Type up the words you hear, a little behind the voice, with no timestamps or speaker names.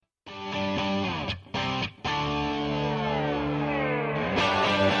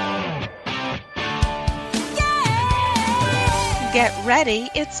Get ready,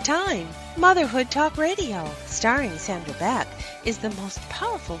 it's time. Motherhood Talk Radio, starring Sandra Beck, is the most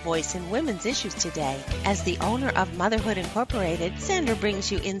powerful voice in women's issues today. As the owner of Motherhood Incorporated, Sandra brings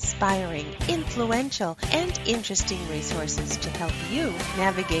you inspiring, influential, and interesting resources to help you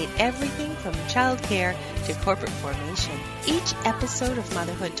navigate everything from childcare to corporate formation. Each episode of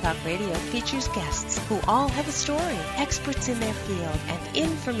Motherhood Talk Radio features guests who all have a story, experts in their field, and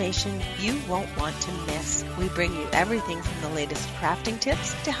information you won't want to miss. We bring you everything from the latest crafting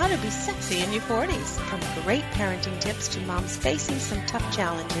tips to how to be sexy in your 40s, from great parenting tips to moms facing some tough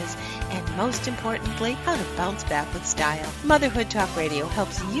challenges, and most importantly, how to bounce back with style. Motherhood Talk Radio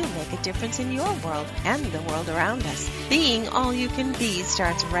helps you make a difference in your world and the world around us. Being all you can be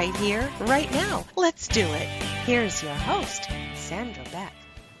starts right here, right now. Let's do it. Here's your host, Sandra Beck.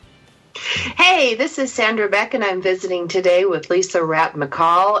 Hey, this is Sandra Beck, and I'm visiting today with Lisa Ratt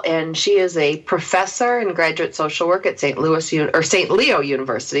McCall, and she is a professor in graduate social work at St. Leo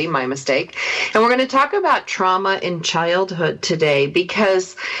University, my mistake. And we're going to talk about trauma in childhood today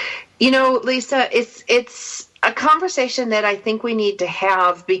because, you know, Lisa, it's a conversation that I think we need to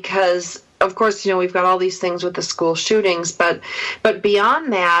have because, of course, you know, we've got all these things with the school shootings, but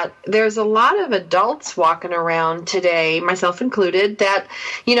beyond that, there's a lot of adults walking around today, myself included, that,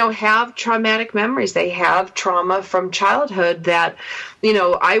 you know, have traumatic memories. They have trauma from childhood that, you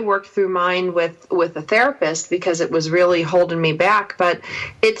know, I worked through mine with a therapist because it was really holding me back, but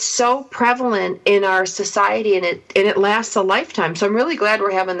it's so prevalent in our society and it lasts a lifetime. So I'm really glad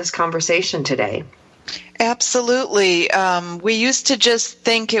we're having this conversation today. Absolutely. We used to just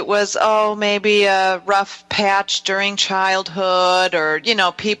think it was, maybe a rough patch during childhood or, you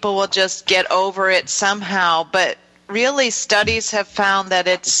know, people will just get over it somehow. But really, studies have found that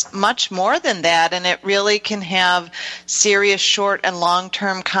it's much more than that, and it really can have serious short and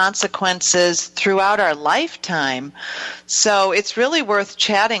long-term consequences throughout our lifetime. So it's really worth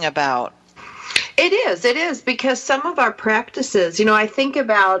chatting about. It is, because some of our practices, you know, I think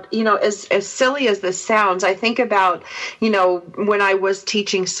about, you know, as silly as this sounds, I think about, you know, when I was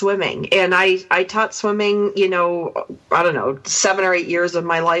teaching swimming, and I taught swimming, you know, I don't know, 7 or 8 years of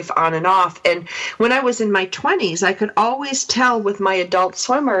my life on and off. And when I was in my 20s, I could always tell with my adult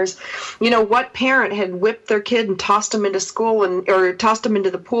swimmers, you know, what parent had whipped their kid and tossed them into school or tossed them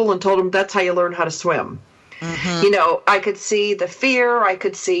into the pool and told them that's how you learn how to swim. Mm-hmm. You know, I could see the fear, I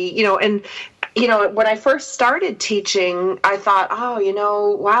could see, you know, and you know, when I first started teaching, I thought,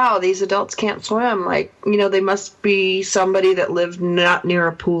 wow, these adults can't swim. Like, you know, they must be somebody that lived not near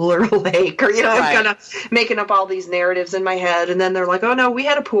a pool or a lake or, you know, right. I'm kind of making up all these narratives in my head. And then they're like, oh, no, we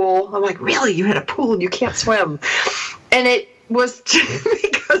had a pool. I'm like, really? You had a pool and you can't swim? And it was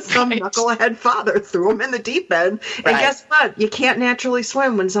because some knucklehead father threw him in the deep end. And guess what? You can't naturally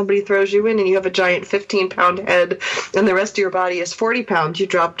swim when somebody throws you in and you have a giant 15-pound head and the rest of your body is 40 pounds. You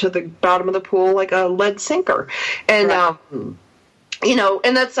drop to the bottom of the pool like a lead sinker. And, you know,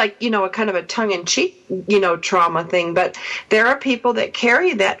 and that's like, you know, a kind of a tongue-in-cheek, you know, trauma thing. But there are people that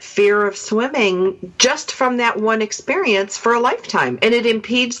carry that fear of swimming just from that one experience for a lifetime. And it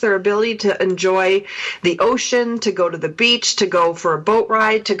impedes their ability to enjoy the ocean, to go to the beach, to go for a boat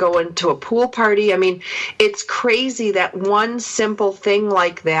ride, to go into a pool party. I mean, it's crazy that one simple thing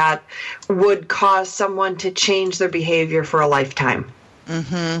like that would cause someone to change their behavior for a lifetime.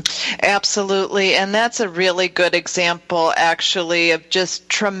 Mm-hmm. Absolutely. And that's a really good example, actually, of just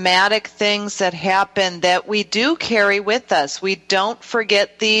traumatic things that happen that we do carry with us. We don't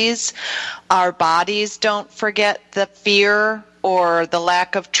forget these. Our bodies don't forget the fear or the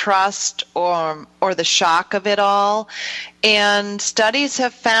lack of trust or the shock of it all. And studies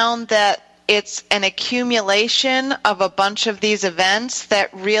have found that it's an accumulation of a bunch of these events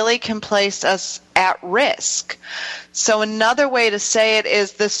that really can place us at risk. So another way to say it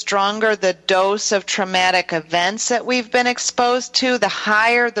is the stronger the dose of traumatic events that we've been exposed to, the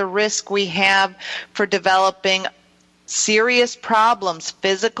higher the risk we have for developing serious problems,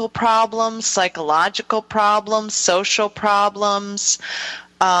 physical problems, psychological problems, social problems.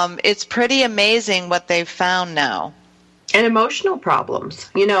 It's pretty amazing what they've found now. And emotional problems,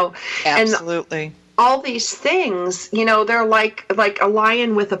 you know. Absolutely. And all these things, you know, they're like a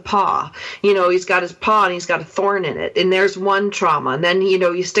lion with a paw. You know, he's got his paw and he's got a thorn in it. And there's one trauma. And then, you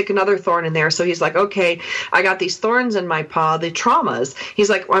know, you stick another thorn in there. So he's like, okay, I got these thorns in my paw, the traumas.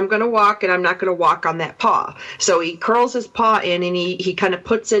 He's like, well, I'm going to walk and I'm not going to walk on that paw. So he curls his paw in and he kind of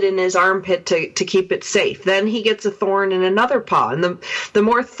puts it in his armpit to keep it safe. Then he gets a thorn in another paw. And the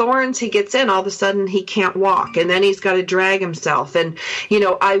more thorns he gets in, all of a sudden he can't walk. And then he's got to drag himself. And, you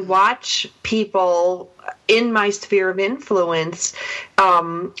know, I watch people in my sphere of influence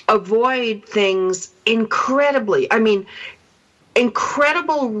avoid things incredibly. I mean,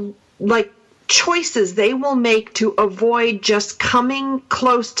 incredible, like, choices they will make to avoid just coming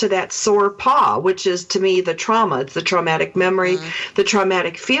close to that sore paw, which is, to me, the trauma. It's the traumatic memory, the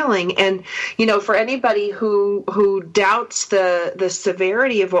traumatic feeling. And, for anybody who doubts the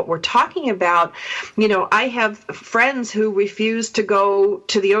severity of what we're talking about, I have friends who refuse to go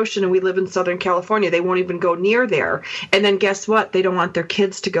to the ocean, and we live in Southern California. They won't even go near there. And then guess what? They don't want their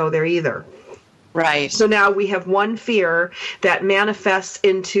kids to go there either. Right. So now we have one fear that manifests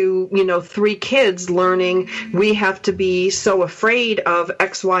into, 3 kids learning we have to be so afraid of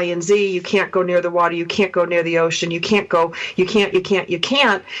X, Y, and Z. You can't go near the water. You can't go near the ocean. You can't go. You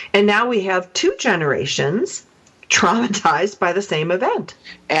can't. And now we have 2 generations traumatized by the same event.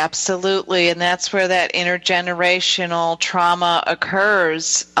 Absolutely, and that's where that intergenerational trauma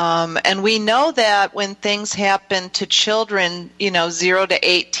occurs. And we know that when things happen to children, 0 to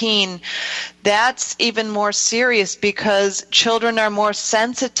 18, that's even more serious because children are more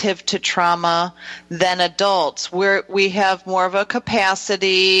sensitive to trauma than adults. We have more of a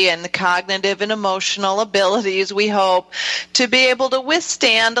capacity and the cognitive and emotional abilities, we hope, to be able to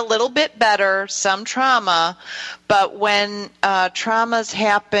withstand a little bit better some trauma. But when traumas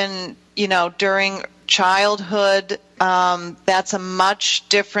happen, during childhood, that's a much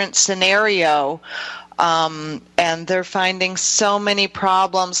different scenario. And they're finding so many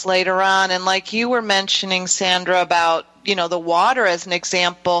problems later on. And like you were mentioning, Sandra, about, the water as an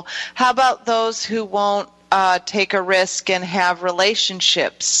example, how about those who won't take a risk and have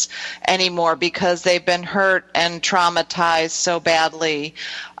relationships anymore because they've been hurt and traumatized so badly,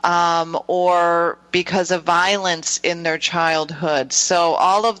 or because of violence in their childhood. So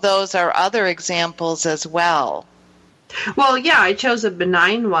all of those are other examples as well. Well, yeah, I chose a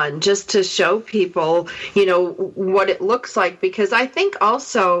benign one just to show people, what it looks like, because I think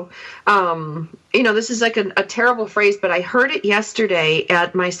also, this is like a terrible phrase, but I heard it yesterday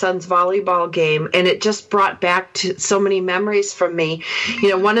at my son's volleyball game, and it just brought back to so many memories from me.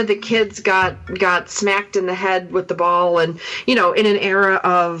 One of the kids got smacked in the head with the ball, and, in an era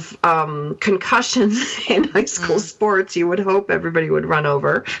of concussions in high school sports, you would hope everybody would run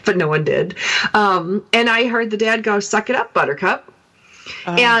over, but no one did. And I heard the dad go, "Suck it up, Buttercup."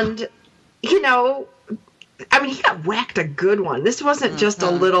 And, he got whacked a good one. This wasn't just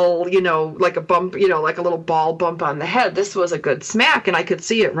a little, like a bump, like a little ball bump on the head. This was a good smack, and I could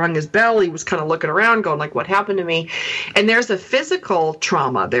see it rung his bell. He was kind of looking around going, like, what happened to me? And there's a physical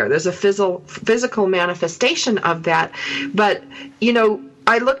trauma there. There's a physical manifestation of that. But,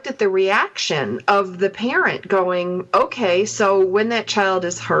 I looked at the reaction of the parent going, okay, so when that child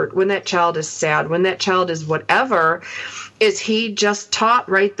is hurt, when that child is sad, when that child is whatever, is he just taught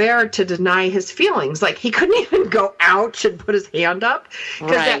right there to deny his feelings? Like, he couldn't even go ouch and put his hand up,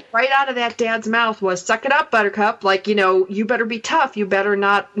 because that right out of that dad's mouth was, "Suck it up, Buttercup." Like, you better be tough. You better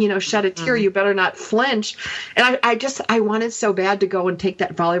not, shed a tear. You better not flinch. And I wanted so bad to go and take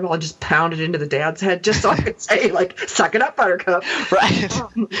that volleyball and just pound it into the dad's head just so I could say, like, "Suck it up, Buttercup." Right.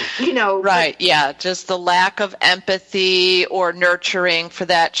 Right. Yeah. Just the lack of empathy or nurturing for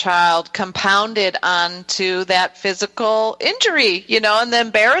that child compounded onto that physical injury, and the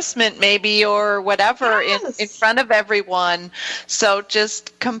embarrassment maybe or whatever in front of everyone. So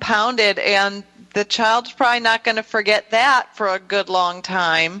just compounded, and the child's probably not going to forget that for a good long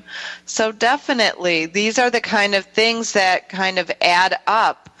time. So definitely, these are the kind of things that kind of add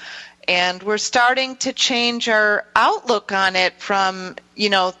up. And we're starting to change our outlook on it from,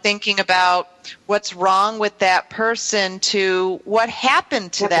 thinking about what's wrong with that person to what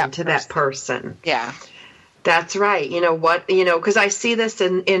happened to that person. Yeah. That's right. Because I see this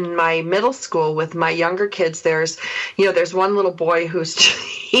in my middle school with my younger kids. There's one little boy who's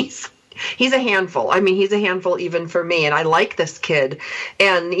he's a handful. I mean, he's a handful even for me. And I like this kid.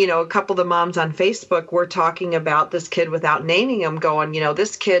 And, a couple of the moms on Facebook were talking about this kid without naming him, going,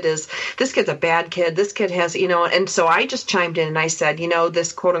 this kid's a bad kid. This kid has, and so I just chimed in and I said,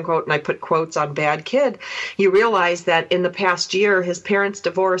 this quote unquote, and I put quotes on bad kid. You realize that in the past year, his parents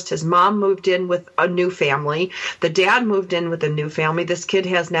divorced. His mom moved in with a new family. The dad moved in with a new family. This kid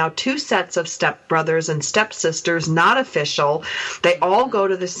has now 2 sets of stepbrothers and stepsisters, not official. They all go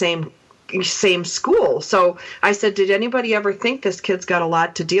to the same school. So I said, did anybody ever think this kid's got a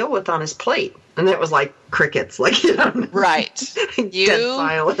lot to deal with on his plate? And it was like crickets, like, right. Dead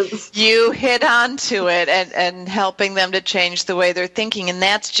silence. You hit on to it and helping them to change the way they're thinking. And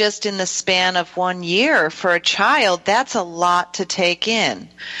that's just in the span of 1 year. For a child, that's a lot to take in.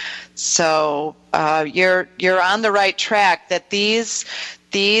 So you're on the right track, that these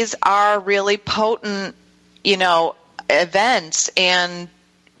are really potent, events, and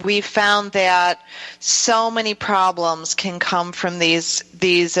we found that so many problems can come from these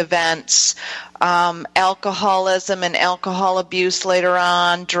events. Alcoholism and alcohol abuse later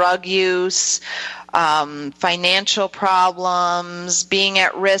on, drug use, financial problems, being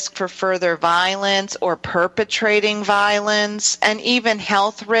at risk for further violence or perpetrating violence, and even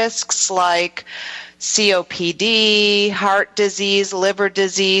health risks like COPD, heart disease, liver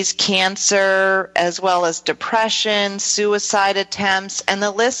disease, cancer, as well as depression, suicide attempts, and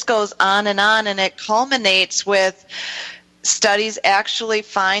the list goes on, and it culminates with studies actually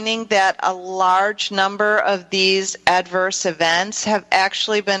finding that a large number of these adverse events have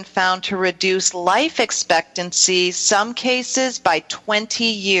actually been found to reduce life expectancy, some cases by 20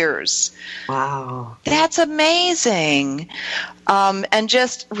 years. Wow. That's amazing. And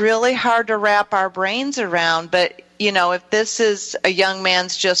just really hard to wrap our brains around. But, if this is a young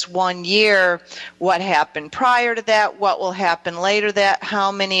man's just 1 year, what happened prior to that? What will happen later that?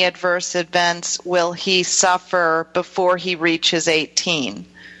 How many adverse events will he suffer before he reaches 18?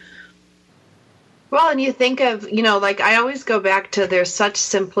 Well, and you think of, like I always go back to there's such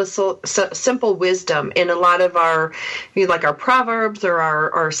simple wisdom in a lot of our, like our proverbs or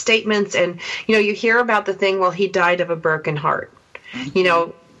our statements. And, you hear about the thing, well, he died of a broken heart.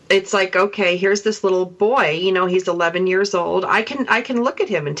 Mm-hmm. It's like, okay, here's this little boy, he's 11 years old. I can look at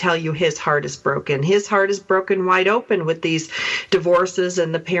him and tell you his heart is broken. His heart is broken wide open with these divorces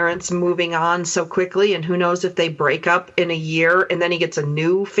and the parents moving on so quickly. And who knows if they break up in a year and then he gets a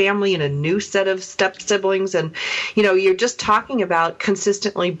new family and a new set of step siblings. And, you're just talking about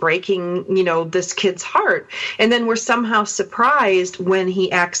consistently breaking, this kid's heart. And then we're somehow surprised when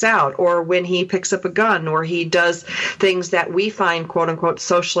he acts out or when he picks up a gun or he does things that we find, quote unquote,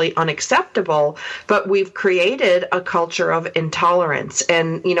 socially unacceptable, but we've created a culture of intolerance,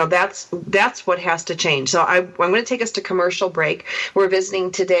 and that's what has to change. So I'm going to take us to commercial break. We're visiting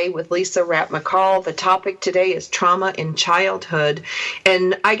today with Lisa Rapp McCall. The topic today is trauma in childhood,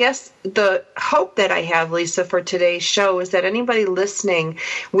 and I guess the hope that I have, Lisa, for today's show is that anybody listening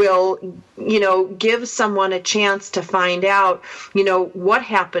will, give someone a chance to find out, what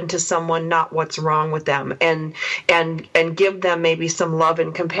happened to someone, not what's wrong with them, and give them maybe some love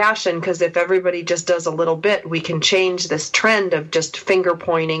and compassion, because if everybody just does a little bit, we can change this trend of just finger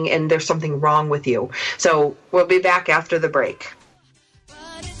pointing and there's something wrong with you. So we'll be back after the break.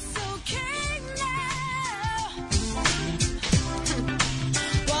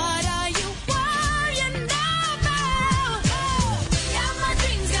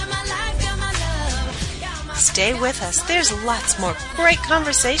 Stay with us. There's lots more great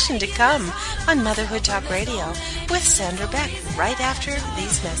conversation to come on Motherhood Talk Radio with Sandra Beck right after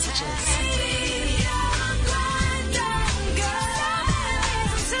these messages.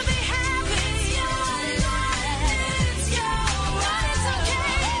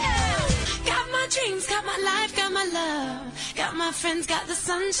 Got my life, got my love, got my friends, got the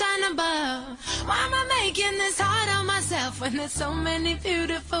sunshine above. Why am I making this hard on myself when there's so many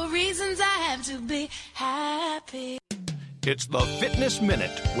beautiful reasons I have to be happy? It's the Fitness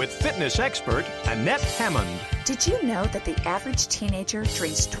Minute with fitness expert Annette Hammond. Did you know that the average teenager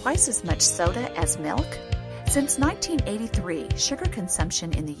drinks twice as much soda as milk? Since 1983, sugar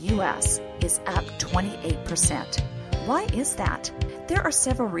consumption in the U.S. is up 28%. Why is that? There are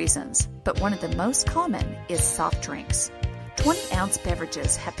several reasons, but one of the most common is soft drinks. 20-ounce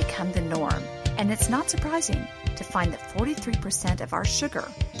beverages have become the norm, and it's not surprising to find that 43% of our sugar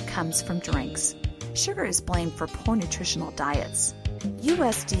comes from drinks. Sugar is blamed for poor nutritional diets.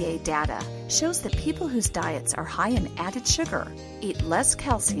 USDA data shows that people whose diets are high in added sugar eat less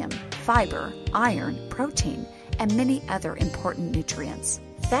calcium, fiber, iron, protein, and many other important nutrients.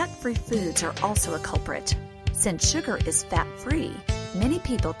 Fat-free foods are also a culprit. Since sugar is fat-free, many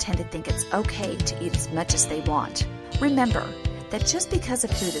people tend to think it's okay to eat as much as they want. Remember that just because a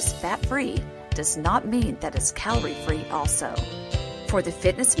food is fat-free does not mean that it's calorie-free also. For the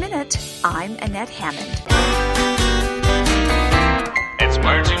Fitness Minute, I'm Annette Hammond. It's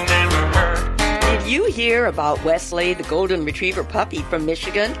words you never heard. Did you hear about Wesley, the golden retriever puppy from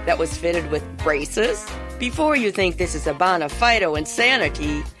Michigan that was fitted with braces? Before you think this is a bona fide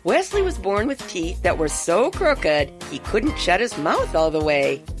insanity, Wesley was born with teeth that were so crooked he couldn't shut his mouth all the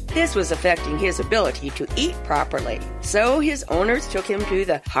way. This was affecting his ability to eat properly. So his owners took him to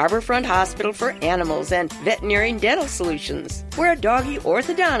the Harborfront Hospital for Animals and Veterinary Dental Solutions, where a doggy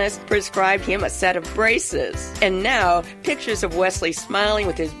orthodontist prescribed him a set of braces. And now, pictures of Wesley smiling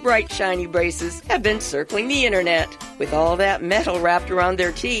with his bright, shiny braces have been circling the internet. With all that metal wrapped around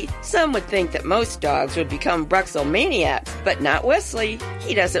their teeth, some would think that most dogs would become Bruxomaniacs, but not Wesley.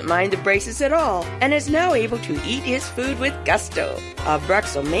 He doesn't mind the braces at all, and is now able to eat his food with gusto. A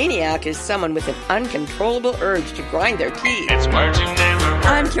Bruxomaniac is someone with an uncontrollable urge to grind their teeth. It's words you never heard.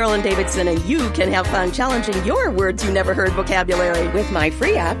 I'm Carolyn Davidson, and you can have fun challenging your words you never heard vocabulary with my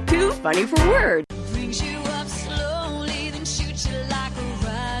free app, Too Funny for Words. Brings you up slowly, then shoots you like a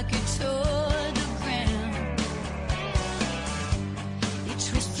rocket toward the ground. It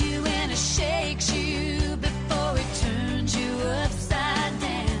twists you and it shakes you before it turns you upside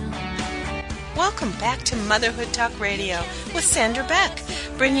down. Welcome back to Motherhood Talk Radio with Sandra Beck,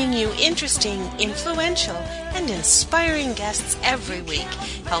 bringing you interesting, influential, and inspiring guests every week,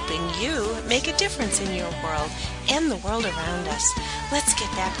 helping you make a difference in your world and the world around us. Let's get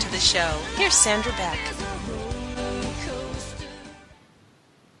back to the show. Here's Sandra Beck.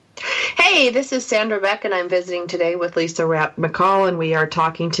 Hey, this is Sandra Beck, and I'm visiting today with Lisa Rapp McCall, and we are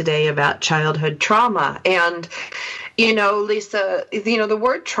talking today about childhood trauma. And Lisa, the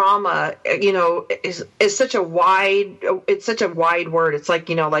word trauma, is such a wide, it's such a wide word. It's like,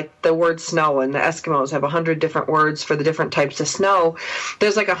 like the word snow, and the Eskimos have 100 different words for the different types of snow.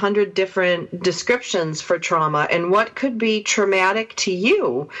 There's like 100 different descriptions for trauma, and what could be traumatic to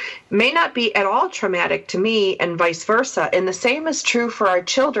you may not be at all traumatic to me, and vice versa. And the same is true for our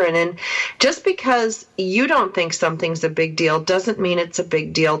children. And just because you don't think something's a big deal doesn't mean it's a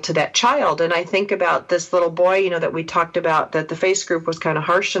big deal to that child. And I think about this little boy, that we talked about, that the face group was kind of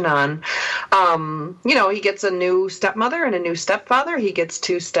harshing on. He gets a new stepmother and a new stepfather. He gets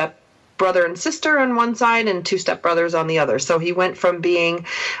two stepbrother and sister on one side and two stepbrothers on the other. So he went from being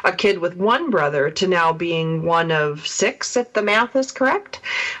a kid with one brother to now being one of six, if the math is correct.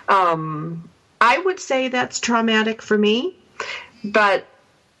 I would say that's traumatic for me, but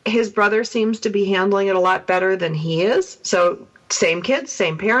his brother seems to be handling it a lot better than he is. So same kids,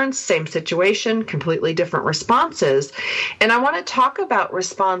 same parents, same situation, completely different responses. And I want to talk about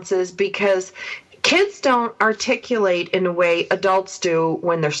responses because kids don't articulate in a way adults do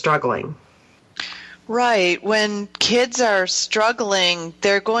when they're struggling. Right. When kids are struggling,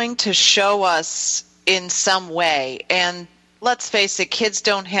 they're going to show us in some way. And let's face it, kids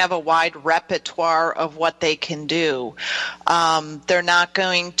don't have a wide repertoire of what they can do. They're not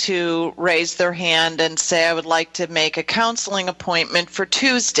going to raise their hand and say, I would like to make a counseling appointment for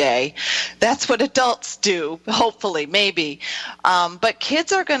Tuesday. That's what adults do, hopefully, maybe. But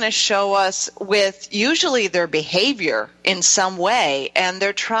kids are going to show us with usually their behavior in some way, and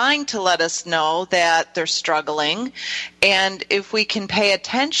they're trying to let us know that they're struggling. And if we can pay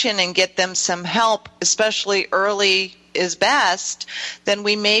attention and get them some help, especially early is best, then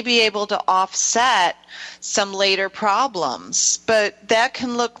we may be able to offset some later problems. But that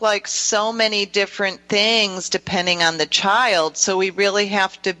can look like so many different things depending on the child, so we really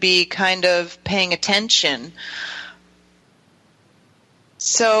have to be kind of paying attention.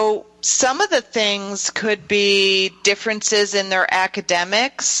 So some of the things could be differences in their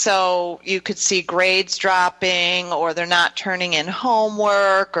academics. So you could see grades dropping, or they're not turning in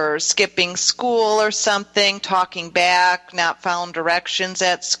homework, or skipping school or something, talking back, not following directions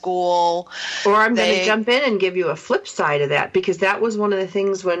at school. Or I'm going to jump in and give you a flip side of that, because that was one of the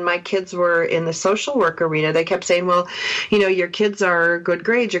things when my kids were in the social work arena. They kept saying, well, your kids are good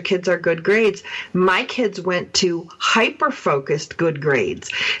grades, your kids are good grades. My kids went to hyper-focused good grades.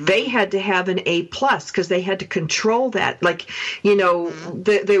 They had to have an A+ because they had to control that. Like,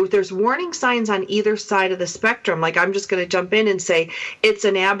 there's warning signs on either side of the spectrum. Like, I'm just going to jump in and say it's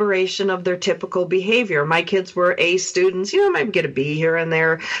an aberration of their typical behavior. My kids were A students, might get a B here and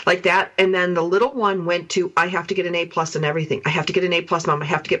there, like that. And then the little one went to, I have to get an A+ in everything. I have to get an A+, Mom. I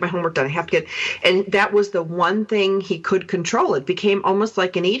have to get my homework done. And that was the one thing he could control. It became almost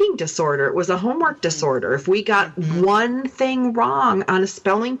like an eating disorder. It was a homework disorder. If we got one thing wrong on a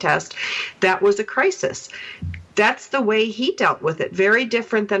spelling test, that was a crisis. That's the way he dealt with it. Very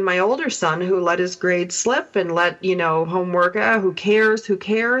different than my older son, who let his grades slip and let, homework, who cares?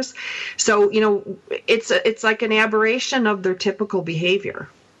 So, it's like an aberration of their typical behavior.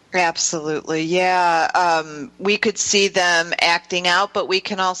 Absolutely, yeah. We could see them acting out, but we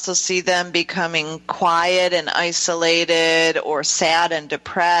can also see them becoming quiet and isolated, or sad and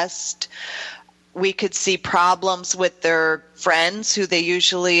depressed. We could see problems with their friends who they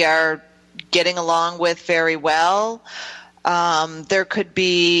usually are getting along with very well. There could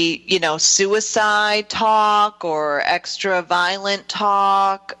be, suicide talk or extra violent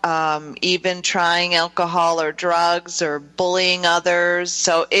talk, even trying alcohol or drugs or bullying others.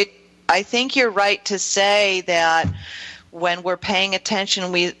 So I think you're right to say that when we're paying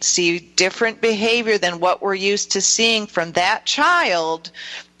attention, we see different behavior than what we're used to seeing from that child,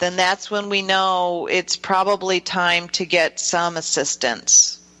 then that's when we know it's probably time to get some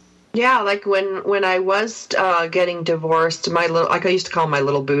assistance. Yeah, like when I was getting divorced, I used to call him my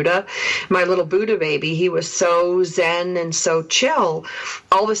little Buddha baby, he was so zen and so chill.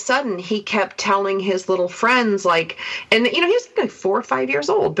 All of a sudden, he kept telling his little friends, and he was like 4 or 5 years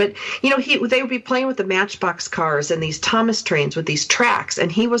old, but they would be playing with the Matchbox cars and these Thomas trains with these tracks, and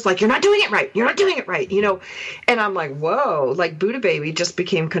he was like, "You're not doing it right. You're not doing it right." And I'm like, whoa, like Buddha baby just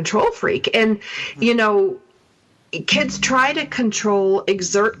became control freak, and kids try to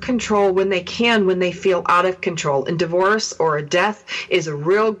exert control when they feel out of control. And divorce or a death is a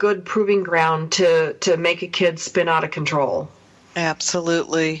real good proving ground to make a kid spin out of control.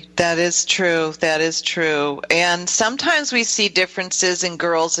 Absolutely. That is true. That is true. And sometimes we see differences in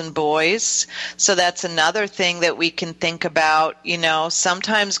girls and boys. So that's another thing that we can think about.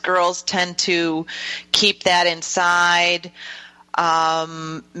 Sometimes girls tend to keep that inside,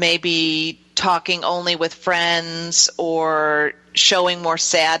 maybe talking only with friends or showing more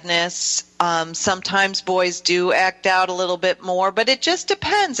sadness. Sometimes boys do act out a little bit more, but it just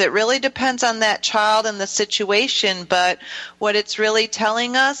depends. It really depends on that child and the situation. But what it's really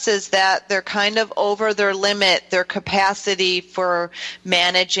telling us is that they're kind of over their limit, their capacity for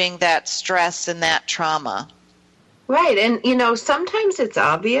managing that stress and that trauma. Right. And, sometimes it's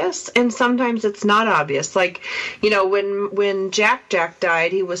obvious and sometimes it's not obvious. Like, when Jack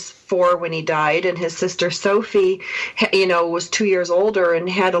died, he was 4 when he died, and his sister Sophie, was 2 years older and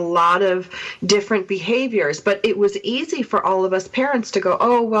had a lot of different behaviors. But it was easy for all of us parents to go,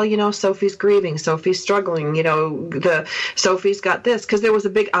 oh, well, Sophie's grieving, Sophie's struggling, Sophie's got this, because there was a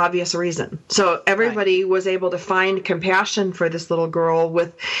big obvious reason. So everybody was able to find compassion for this little girl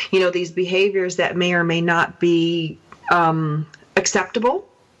with, these behaviors that may or may not be acceptable.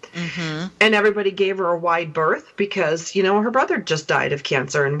 Mm-hmm. And everybody gave her a wide berth because, her brother just died of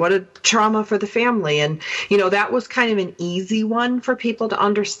cancer, and what a trauma for the family. And, that was kind of an easy one for people to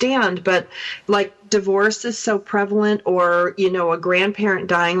understand. But like divorce is so prevalent, or, a grandparent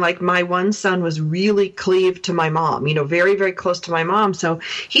dying. Like my one son was really cleaved to my mom, very, very close to my mom. So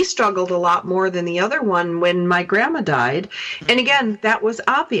he struggled a lot more than the other one when my grandma died. And again, that was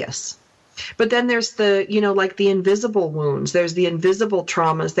obvious. But then there's the, like the invisible wounds. There's the invisible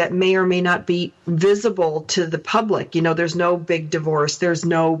traumas that may or may not be visible to the public. There's no big divorce. There's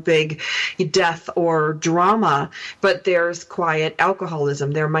no big death or drama, but there's quiet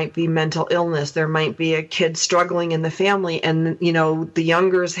alcoholism. There might be mental illness. There might be a kid struggling in the family, and, the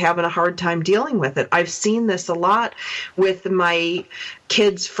younger's having a hard time dealing with it. I've seen this a lot with my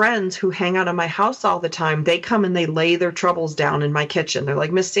kids' friends who hang out at my house all the time. They come and they lay their troubles down in my kitchen. They're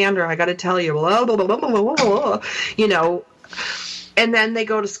like, "Miss Sandra, I got to tell you, blah, blah, blah, blah, blah, blah," and then they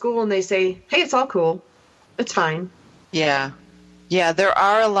go to school and they say, "Hey, it's all cool. It's fine." Yeah. Yeah, there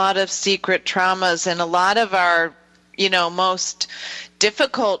are a lot of secret traumas, and a lot of our, most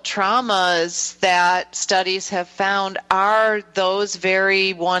difficult traumas that studies have found are those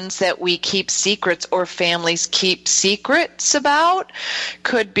very ones that we keep secrets, or families keep secrets about.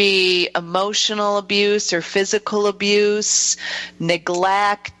 Could be emotional abuse or physical abuse,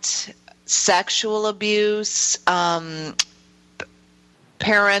 neglect, sexual abuse,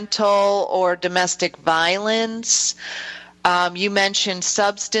 parental or domestic violence. You mentioned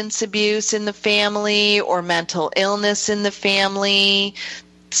substance abuse in the family or mental illness in the family,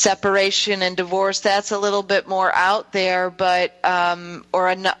 separation and divorce. That's a little bit more out there, but or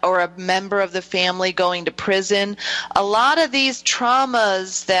a member of the family going to prison. A lot of these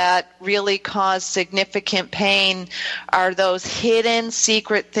traumas that really cause significant pain are those hidden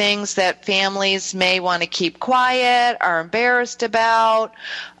secret things that families may want to keep quiet, are embarrassed about,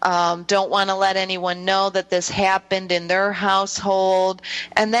 don't want to let anyone know that this happened in their household.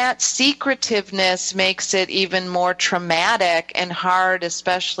 And that secretiveness makes it even more traumatic and hard,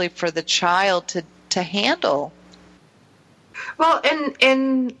 especially for the child to handle. Well,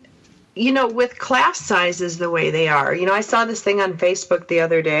 and with class sizes the way they are, I saw this thing on Facebook the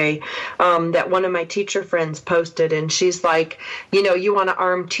other day that one of my teacher friends posted, and she's like, you want to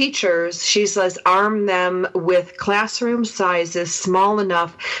arm teachers. She says, arm them with classroom sizes small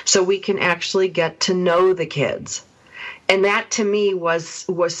enough so we can actually get to know the kids. And that to me was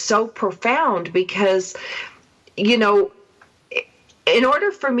so profound because, in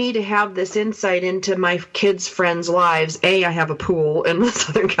order for me to have this insight into my kids' friends' lives, I have a pool in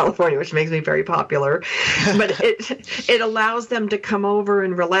Southern California, which makes me very popular. But it allows them to come over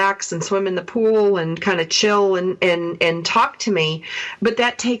and relax and swim in the pool and kind of chill and talk to me. But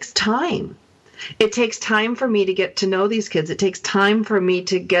that takes time. It takes time for me to get to know these kids. It takes time for me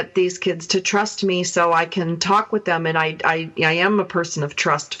to get these kids to trust me so I can talk with them. And I am a person of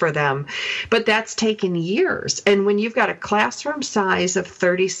trust for them. But that's taken years. And when you've got a classroom size of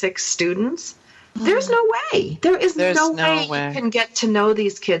 36 students, there's no way. There's no way you can get to know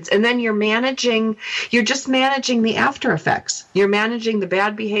these kids. And then you're just managing the after effects. You're managing the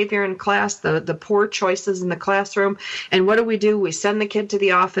bad behavior in class, the poor choices in the classroom. And what do? We send the kid to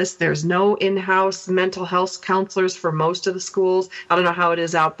the office. There's no in-house mental health counselors for most of the schools. I don't know how it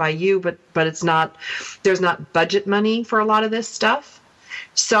is out by you, but there's not budget money for a lot of this stuff.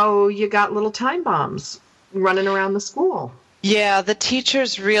 So you got little time bombs running around the school. Yeah, the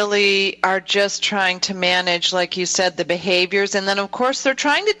teachers really are just trying to manage, like you said, the behaviors. And then, of course, they're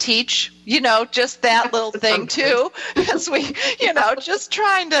trying to teach, just that little thing, too. As we, just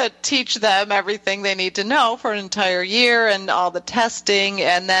trying to teach them everything they need to know for an entire year and all the testing.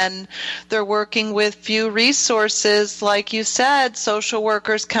 And then they're working with few resources, like you said, social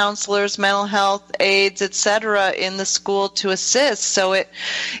workers, counselors, mental health aides, etc., in the school to assist. So it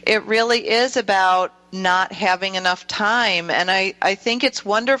really is about not having enough time. And I think it's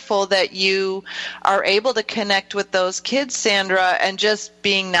wonderful that you are able to connect with those kids, Sandra, and just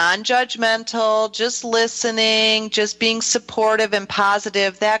being non-judgmental, just listening, just being supportive and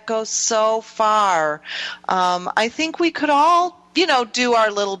positive. That goes so far. I think we could all, do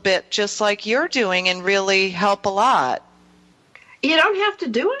our little bit just like you're doing and really help a lot. You don't have to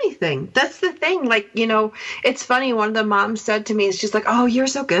do anything. That's the thing. It's funny. One of the moms said to me, it's just like, oh, you're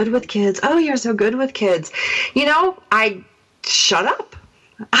so good with kids. Oh, you're so good with kids. I shut up.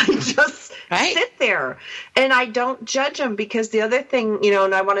 I just sit there and I don't judge them, because the other thing,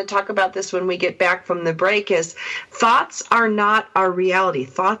 and I want to talk about this when we get back from the break, is thoughts are not our reality.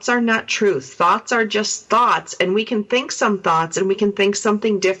 Thoughts are not truth. Thoughts are just thoughts, and we can think some thoughts and we can think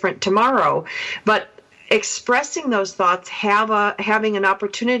something different tomorrow. But expressing those thoughts, having an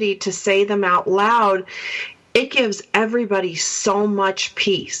opportunity to say them out loud, it gives everybody so much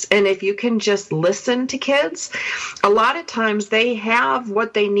peace. And if you can just listen to kids, a lot of times they have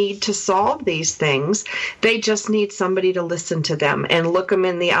what they need to solve these things. They just need somebody to listen to them and look them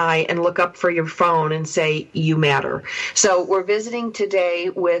in the eye and look up for your phone and say, you matter. So we're visiting today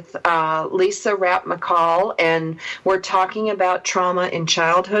with Lisa Rapp-McCall, and we're talking about trauma in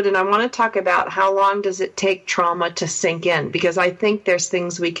childhood. And I want to talk about how long does it take trauma to sink in, because I think there's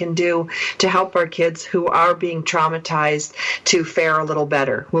things we can do to help our kids who are being traumatized to fare a little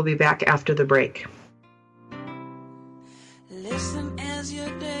better. We'll be back after the break. Listen as your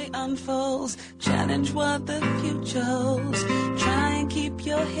day unfolds. Challenge what the future holds. Try and keep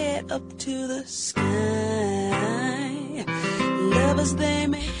your head up to the sky. Lovers, they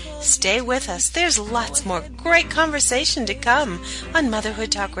may... Stay with us. There's lots more great conversation to come on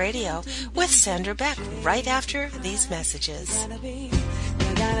Motherhood Talk Radio with Sandra Beck right after these messages. You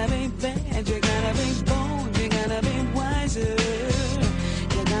gotta be bad, you gotta be bold, you gotta be wiser.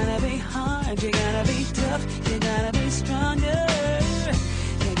 You gotta be hard, you gotta be tough, you gotta be stronger.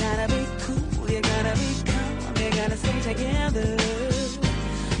 You gotta be cool, you gotta be calm, you gotta stay together.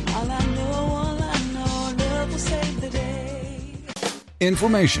 All I know, love will save the day.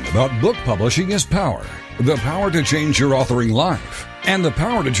 Information about book publishing is power. The power to change your authoring life. And the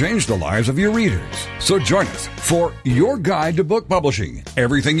power to change the lives of your readers. So join us for Your Guide to Book Publishing.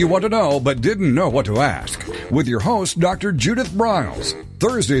 Everything you want to know but didn't know what to ask. With your host, Dr. Judith Briles.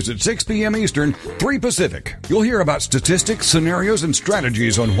 Thursdays at 6 p.m. Eastern, 3 Pacific. You'll hear about statistics, scenarios, and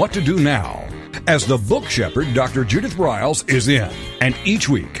strategies on what to do now. As the book shepherd, Dr. Judith Briles is in. And each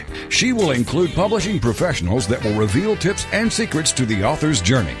week, she will include publishing professionals that will reveal tips and secrets to the author's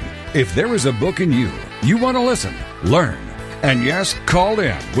journey. If there is a book in you want to listen, learn, and yes, call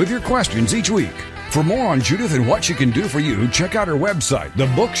in with your questions each week. For more on Judith and what she can do for you, check out her website,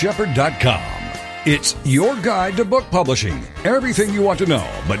 thebookshepherd.com. It's your guide to book publishing. Everything you want to know,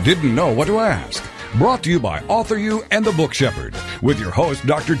 but didn't know what to ask. Brought to you by Author You and The Book Shepherd, with your host,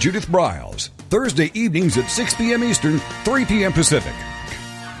 Dr. Judith Briles. Thursday evenings at 6 p.m. Eastern, 3 p.m. Pacific.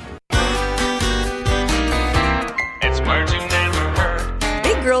 It's words you never heard.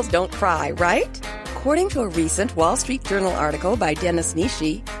 Big girls don't cry, right? According to a recent Wall Street Journal article by Dennis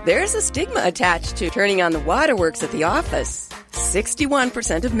Nishi, there's a stigma attached to turning on the waterworks at the office.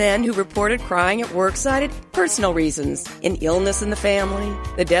 61% of men who reported crying at work cited personal reasons. An illness in the family,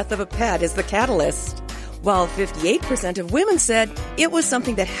 the death of a pet is the catalyst. while 58% of women said it was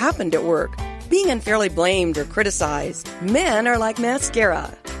something that happened at work, being unfairly blamed or criticized. Men are like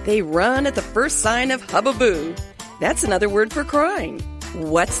mascara. They run at the first sign of hubbub. That's another word for crying.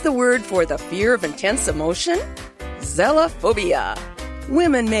 What's the word for the fear of intense emotion? Zelophobia.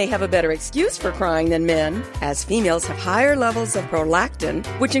 Women may have a better excuse for crying than men, as females have higher levels of prolactin,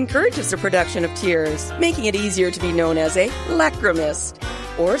 which encourages the production of tears, making it easier to be known as a lachrymist,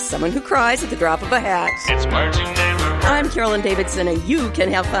 or someone who cries at the drop of a hat. It's words you never heard. I'm Carolyn Davidson, and you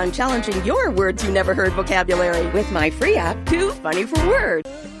can have fun challenging your words you never heard vocabulary with my free app, Too Funny for Words.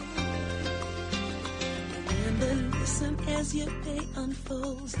 Remember, listen as your day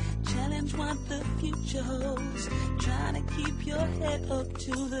unfolds. Challenge what the future holds. Trying to keep your head up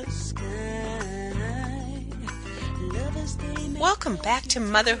to the sky. Welcome back to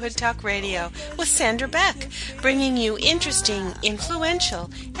Motherhood Talk Radio with Sandra Beck, bringing you interesting, influential,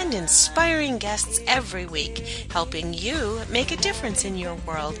 and inspiring guests every week, helping you make a difference in your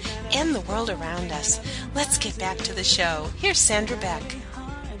world and the world around us. Let's get back to the show. Here's Sandra Beck.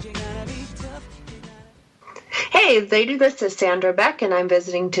 Hey, lady, this is Sandra Beck, and I'm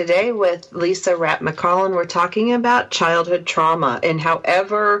visiting today with Lisa Rapp-McCall, and we're talking about childhood trauma and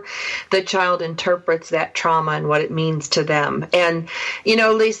however the child interprets that trauma and what it means to them. And, you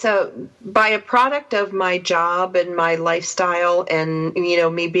know, Lisa, by a product of my job and my lifestyle and, you know,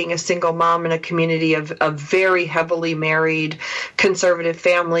 me being a single mom in a community of very heavily married conservative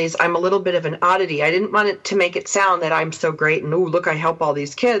families, I'm a little bit of an oddity. I didn't want it to make it sound that I'm so great and, oh, look, I help all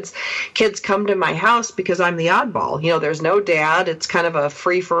these kids. Kids come to my house because I'm the oddball. You know, there's no dad. It's kind of a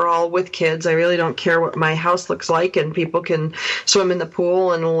free-for-all with kids. I really don't care what my house looks like, and people can swim in the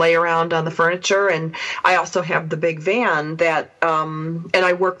pool and lay around on the furniture. And I also have the big van that, and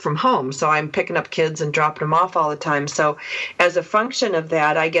I work from home, so I'm picking up kids and dropping them off all the time. So as a function of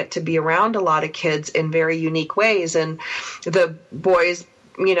that, I get to be around a lot of kids in very unique ways. And the boys,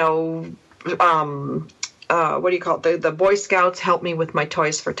 you know, what do you call it? The Boy Scouts help me with my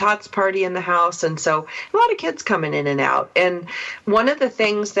Toys for Tots party in the house. And so a lot of kids coming in and out. And one of the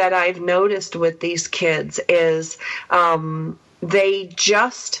things that I've noticed with these kids is they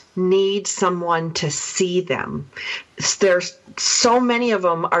just need someone to see them. There's so many of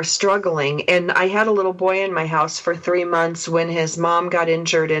them are struggling. And I had a little boy in my house for 3 months when his mom got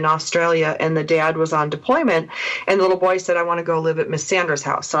injured in Australia and the dad was on deployment. And the little boy said, I want to go live at Miss Sandra's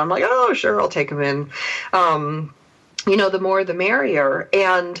house. So I'm like, oh, sure, I'll take him in. You know, the more the merrier.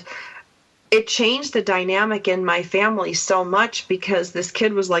 And it changed the dynamic in my family so much because this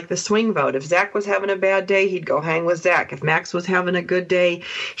kid was like the swing vote. If Zach was having a bad day, he'd go hang with Zach. If Max was having a good day,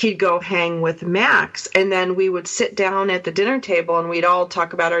 he'd go hang with Max. And then we would sit down at the dinner table and we'd all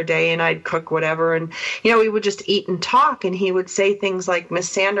talk about our day and I'd cook whatever. And, you know, we would just eat and talk. And he would say things like, Miss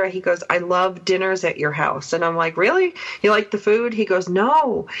Sandra, he goes, I love dinners at your house. And I'm like, really? You like the food? He goes,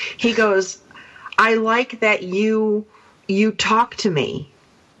 no. He goes, I like that you talk to me.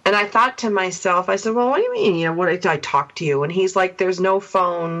 And I thought to myself, I said, well, what do you mean? You know, what did I talk to you? And he's like, there's no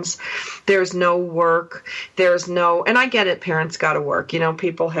phones, there's no work, there's no, and I get it, parents got to work, you know,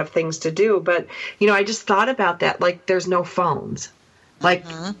 people have things to do. But, you know, I just thought about that, like, there's no phones. Like,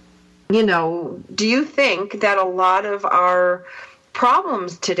 you know, do you think that a lot of our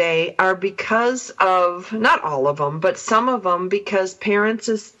problems today are because of, not all of them, but some of them, because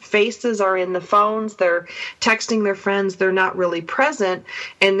parents' faces are in the phones, they're texting their friends, they're not really present,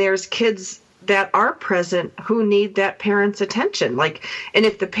 and there's kids that are present who need that parent's attention. Like, and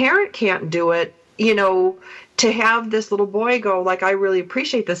if the parent can't do it, you know, to have this little boy go, like, I really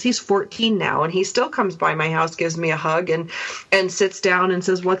appreciate this. He's 14 now, and he still comes by my house, gives me a hug, and sits down and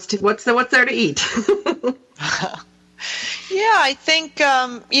says, what's there to eat? Yeah, I think,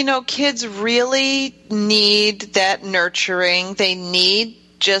 you know, kids really need that nurturing. They need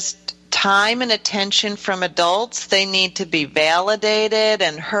just time and attention from adults. They need to be validated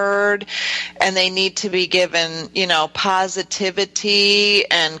and heard, and they need to be given, you know, positivity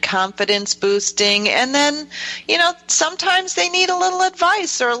and confidence boosting. And then, you know, sometimes they need a little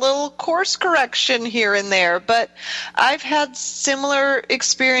advice or a little course correction here and there. But I've had similar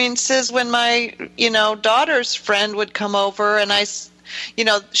experiences when my, you know, daughter's friend would come over and you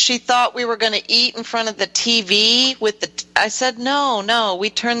know, she thought we were going to eat in front of the TV I said, no, we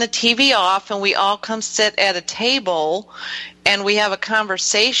turn the TV off and we all come sit at a table and we have a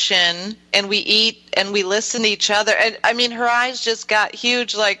conversation and we eat and we listen to each other. And I mean, her eyes just got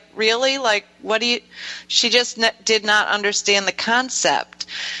huge, like, really? Like, she just did not understand the concept.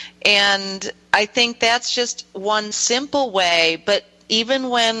 And I think that's just one simple way, but even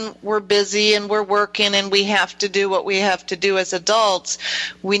when we're busy and we're working and we have to do what we have to do as adults,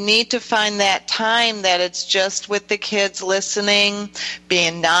 we need to find that time that it's just with the kids, listening,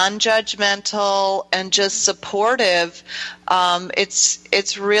 being non-judgmental, and just supportive.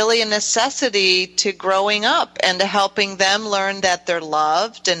 It's really a necessity to growing up and to helping them learn that they're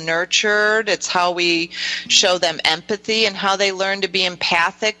loved and nurtured. It's how we show them empathy and how they learn to be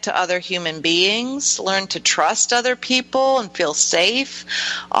empathic to other human beings, learn to trust other people and feel safe.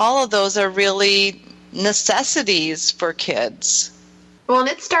 All of those are really necessities for kids. Well, and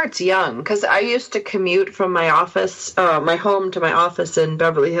it starts young, because I used to commute from my office, my home to my office in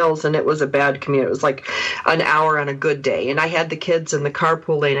Beverly Hills, and it was a bad commute. It was like an hour on a good day, and I had the kids in the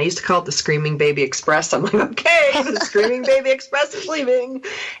carpool lane. I used to call it the Screaming Baby Express. I'm like, okay, the Screaming Baby Express is leaving.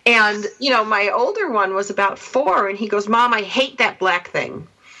 And, my older one was about 4, and he goes, Mom, I hate that black thing.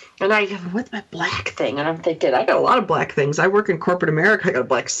 And I go, what's my black thing? And I'm thinking, I got a lot of black things. I work in corporate America. I got a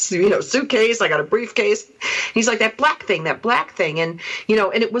black, suitcase. I got a briefcase. He's like, that black thing. And,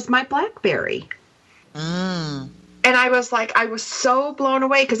 and it was my BlackBerry. And I was like, I was so blown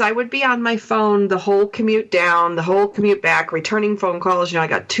away, because I would be on my phone the whole commute down, the whole commute back, returning phone calls. I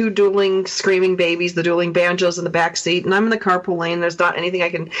got 2 dueling screaming babies, the dueling banjos in the back seat, and I'm in the carpool lane. There's not anything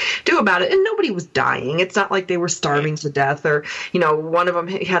I can do about it. And nobody was dying. It's not like they were starving to death, or, one of them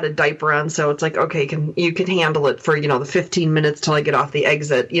had a diaper on. So it's like, okay, you can handle it for, the 15 minutes till I get off the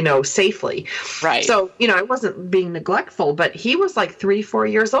exit, safely. Right. So, I wasn't being neglectful, but he was like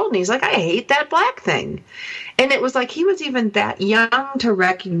 3-4 years old, and he's like, I hate that black thing. And it was like he was even that young to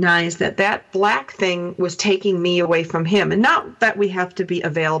recognize that black thing was taking me away from him. And not that we have to be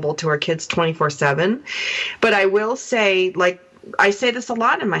available to our kids 24/7, but I will say, like, I say this a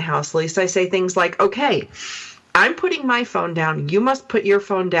lot in my house, Lisa. I say things like, okay, I'm putting my phone down. You must put your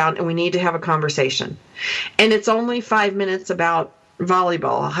phone down, and we need to have a conversation. And it's only 5 minutes about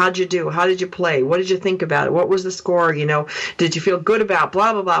volleyball. How'd you do? How did you play? What did you think about it? What was the score? Did you feel good about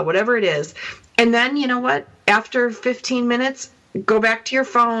blah, blah, blah, whatever it is. And then, you know what? After 15 minutes, go back to your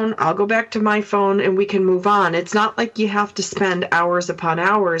phone. I'll go back to my phone, and we can move on. It's not like you have to spend hours upon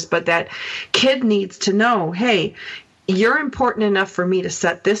hours, but that kid needs to know, hey, you're important enough for me to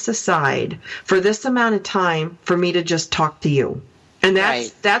set this aside for this amount of time for me to just talk to you. And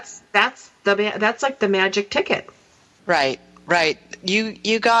that's like the magic ticket. Right.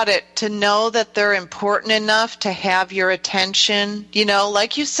 You got it. To know that they're important enough to have your attention,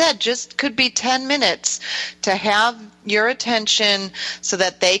 like you said, just could be 10 minutes to have your attention so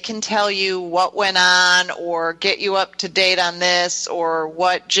that they can tell you what went on or get you up to date on this or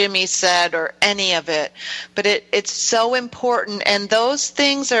what Jimmy said or any of it. But it's so important, and those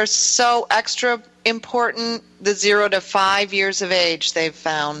things are so extra important the 0 to 5 years of age, they've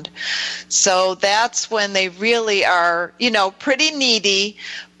found. So that's when they really are, pretty needy,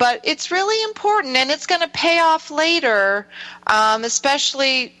 but it's really important, and it's going to pay off later,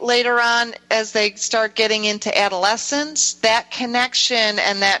 especially later on as they start getting into adolescence. That connection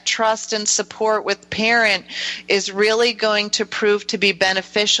and that trust and support with parent is really going to prove to be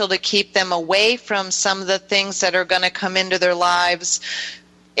beneficial to keep them away from some of the things that are going to come into their lives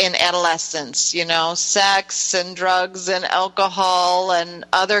in adolescence, sex and drugs and alcohol and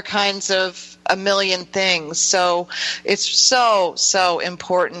other kinds of a million things. So it's so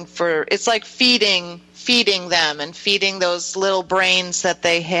important it's like feeding them and feeding those little brains that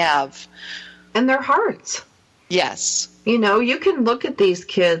they have. And their hearts. Yes. You can look at these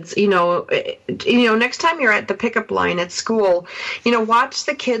kids, next time you're at the pickup line at school, watch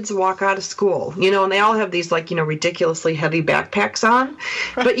the kids walk out of school, and they all have these ridiculously heavy backpacks on.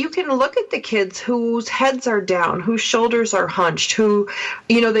 Right. But you can look at the kids whose heads are down, whose shoulders are hunched, who,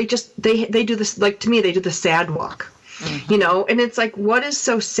 they do this, like, to me, they do the sad walk. Mm-hmm. And it's like, what is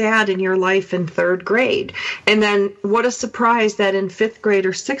so sad in your life in 3rd grade? And then what a surprise that in 5th grade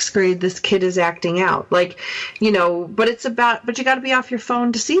or 6th grade, this kid is acting out. Like, but you got to be off your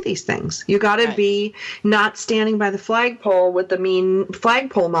phone to see these things. You got to be not standing by the flagpole with the mean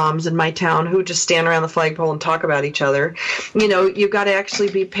flagpole moms in my town who just stand around the flagpole and talk about each other. You got to actually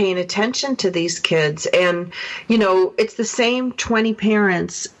be paying attention to these kids. And, it's the same 20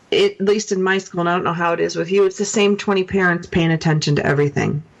 parents, at least in my school, and I don't know how it is with you, it's the same 20 parents paying attention to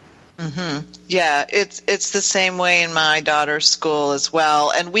everything. Mm-hmm. Yeah, it's the same way in my daughter's school as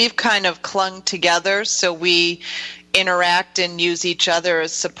well. And we've kind of clung together, so we interact and use each other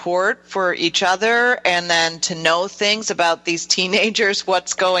as support for each other, and then to know things about these teenagers,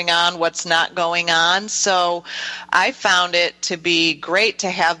 what's going on, what's not going on. So I found it to be great to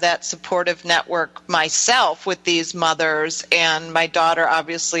have that supportive network myself with these mothers, and my daughter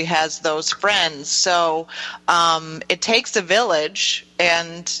obviously has those friends. So it takes a village,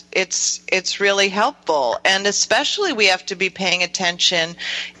 and it's really helpful. And especially we have to be paying attention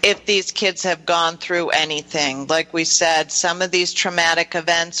if these kids have gone through anything. Like we said, some of these traumatic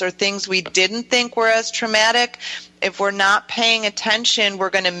events or things we didn't think were as traumatic, if we're not paying attention,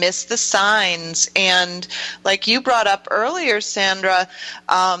 we're going to miss the signs. And like you brought up earlier, Sandra,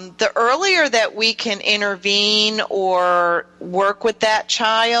 the earlier that we can intervene or work with that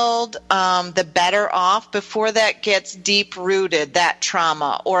child, the better off before that gets deep-rooted, that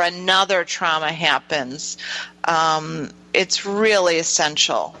trauma, or another trauma happens. It's really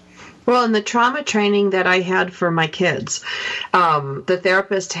essential. Well, in the trauma training that I had for my kids, the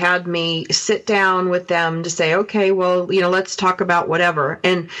therapist had me sit down with them to say, okay, well, let's talk about whatever.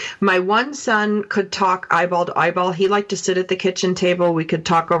 And my one son could talk eyeball to eyeball. He liked to sit at the kitchen table. We could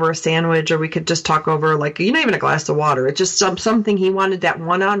talk over a sandwich, or we could just talk over even a glass of water. It's just something he wanted, that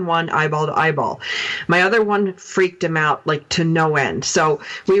one-on-one, eyeball to eyeball. My other one freaked him out to no end. So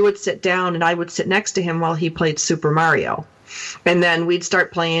we would sit down, and I would sit next to him while he played Super Mario. And then we'd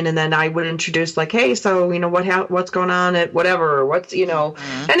start playing, and then I would introduce hey, so, what's going on at whatever, and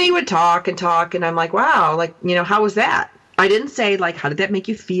he would talk, and I'm like, wow, how was that? I didn't say, how did that make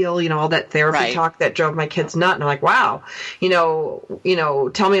you feel, all that therapy talk that drove my kids nuts. And I'm like, wow,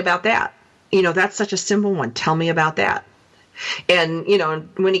 tell me about that. That's such a simple one. Tell me about that. And,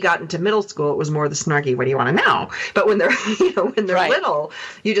 when he got into middle school, it was more the snarky, what do you want to know? But when they're, little,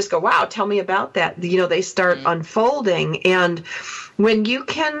 you just go, wow, tell me about that. They start unfolding. And when you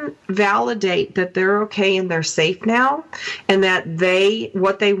can validate that they're okay and they're safe now, and that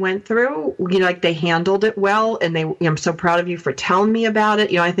what they went through, they handled it well, and I'm so proud of you for telling me about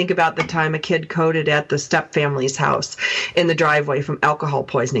it. I think about the time a kid coded at the stepfamily's house in the driveway from alcohol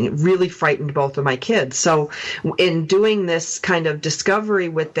poisoning. It really frightened both of my kids. So in doing this kind of discovery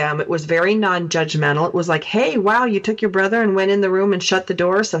with them, it was very non-judgmental. It was like, hey, wow, you took your brother and went in the room and shut the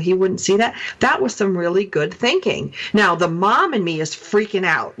door so he wouldn't see that. That was some really good thinking. Now, the mom in me is freaking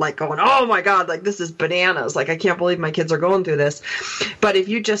out, going, oh my God, this is bananas. I can't believe my kids are going through this. But if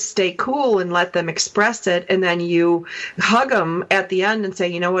you just stay cool and let them express it, and then you hug them at the end and say,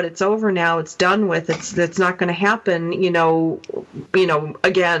 you know what, it's over now, it's done with, it's not going to happen,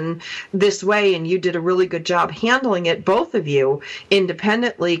 again this way, and you did a really good job handling it, both of you,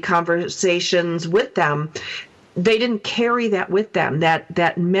 independently, conversations with them. They didn't carry that with them.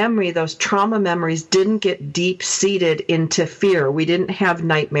 That memory, those trauma memories, didn't get deep-seated into fear. We didn't have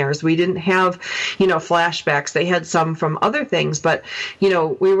nightmares. We didn't have, flashbacks. They had some from other things, but, we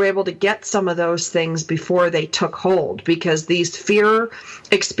were able to get some of those things before they took hold, because these fear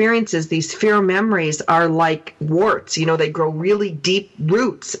experiences, these fear memories are like warts. They grow really deep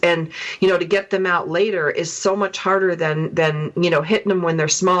roots, and, to get them out later is so much harder than hitting them when they're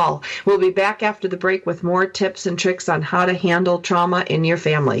small. We'll be back after the break with more tips and tricks on how to handle trauma in your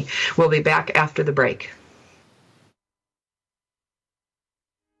family. We'll be back after the break.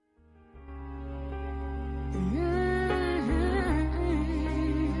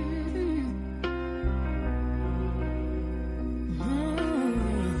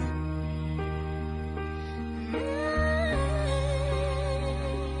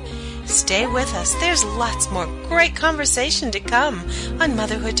 Stay with us. There's lots more great conversation to come on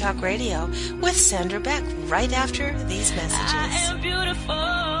Motherhood Talk Radio with Sandra Beck right after these messages. I am beautiful,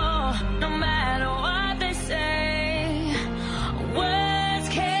 no matter what they say. Words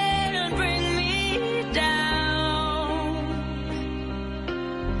can't bring me down.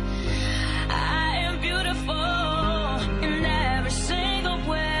 I am beautiful in every single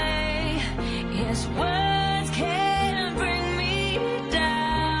way. Yes, words can't bring me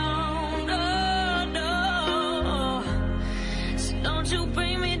down. No, so don't you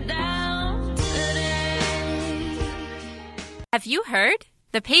bring me down today. Have you heard?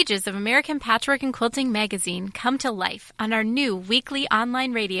 The pages of American Patchwork and Quilting magazine come to life on our new weekly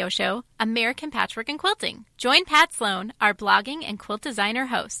online radio show, American Patchwork and Quilting. Join Pat Sloan, our blogging and quilt designer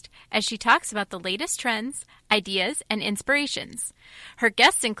host, as she talks about the latest trends, ideas, and inspirations. Her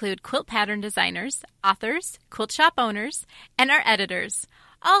guests include quilt pattern designers, authors, quilt shop owners, and our editors,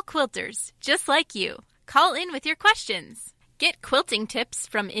 all quilters, just like you. Call in with your questions. Get quilting tips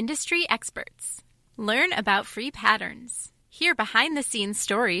from industry experts. Learn about free patterns. Hear behind-the-scenes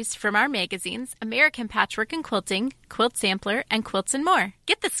stories from our magazines, American Patchwork and Quilting, Quilt Sampler, and Quilts and More.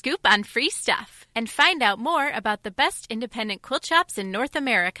 Get the scoop on free stuff. and find out more about the best independent quilt shops in North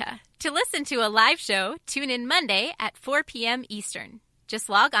America. To listen to a live show, tune in Monday at 4 p.m. Eastern. Just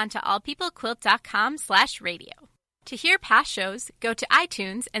log on to allpeoplequilt.com/radio. To hear past shows, go to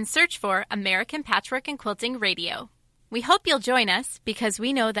iTunes and search for American Patchwork and Quilting Radio. We hope you'll join us because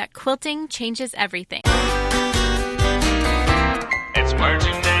we know that quilting changes everything. It's words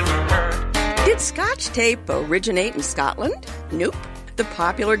you never heard. Did Scotch tape originate in Scotland? Nope. The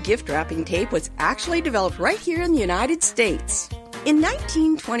popular gift wrapping tape was actually developed right here in the United States. In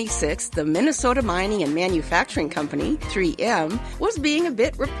 1926, the Minnesota Mining and Manufacturing Company, 3M, was being a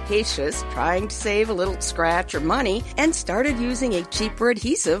bit rapacious, trying to save a little scratch or money, and started using a cheaper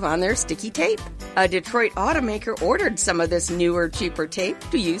adhesive on their sticky tape. A Detroit automaker ordered some of this newer, cheaper tape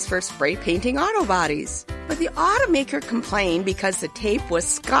to use for spray painting auto bodies. But the automaker complained because the tape was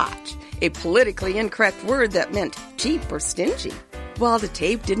Scotch, a politically incorrect word that meant cheap or stingy. While the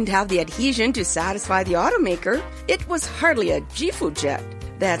tape didn't have the adhesion to satisfy the automaker, it was hardly a Gifu jet.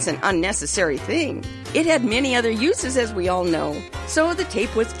 That's an unnecessary thing. It had many other uses, as we all know. So the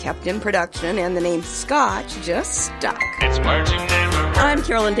tape was kept in production and the name Scotch just stuck. It's words you never heard. I'm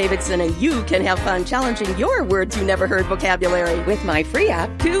Carolyn Davidson, and you can have fun challenging your words you never heard vocabulary with my free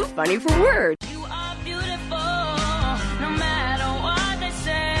app, Too Funny for Words. You are beautiful, no matter what they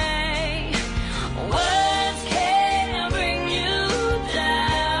say. Words can't bring you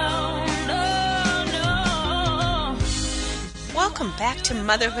down. No, no. Welcome back to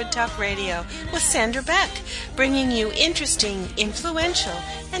Motherhood Talk Radio with Sandra Beck, bringing you interesting, influential,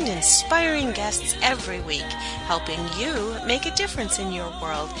 and inspiring guests every week, helping you make a difference in your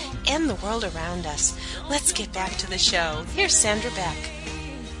world and the world around us. Let's get back to the show. Here's Sandra Beck.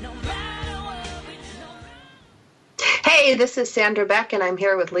 Hey, this is Sandra Beck, and I'm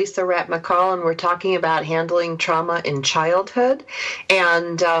here with Lisa Rapp McCall, and we're talking about handling trauma in childhood.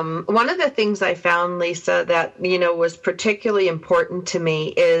 And one of the things I found, Lisa, that, was particularly important to me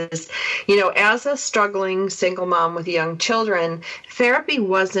is, as a struggling single mom with young children, therapy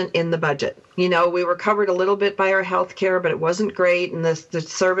wasn't in the budget. We were covered a little bit by our health care, but it wasn't great, and the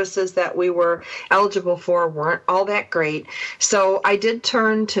services that we were eligible for weren't all that great. So I did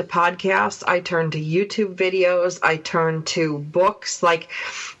turn to podcasts, I turned to YouTube videos, I turned to books, like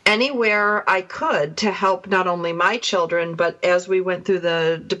anywhere I could to help not only my children, but as we went through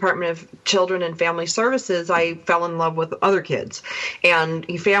the Department of Children and Family Services, I fell in love with other kids and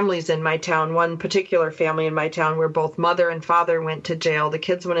families in my town. One particular family in my town where both mother and father went to jail. The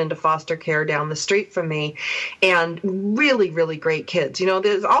kids went into foster care down the street from me, and really, really great kids.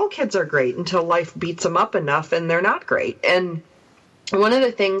 All kids are great until life beats them up enough and they're not great. And one of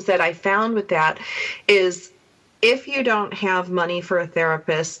the things that I found with that is if you don't have money for a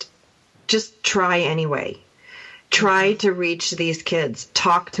therapist, just try anyway. Try to reach these kids.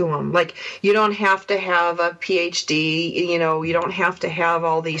 Talk to them. Like, you don't have to have a PhD, you don't have to have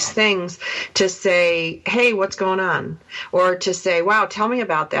all these things to say, hey, what's going on? Or to say, wow, tell me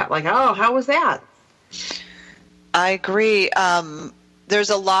about that. Like, oh, how was that? I agree. There's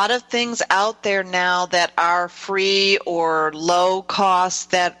a lot of things out there now that are free or low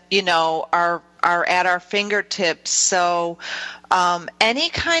cost that, are at our fingertips. So any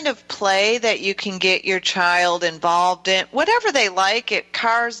kind of play that you can get your child involved in, whatever they like,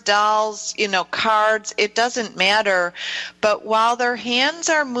 cars, dolls, cards, it doesn't matter. But while their hands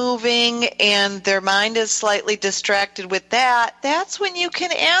are moving and their mind is slightly distracted with that, that's when you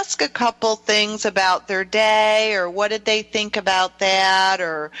can ask a couple things about their day, or what did they think about that,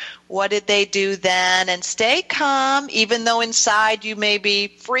 or what did they do then, and stay calm, even though inside you may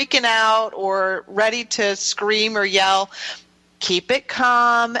be freaking out or ready to scream or yell. Keep it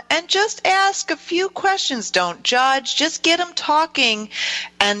calm and just ask a few questions. Don't judge. Just get them talking,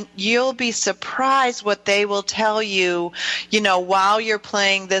 and you'll be surprised what they will tell you, while you're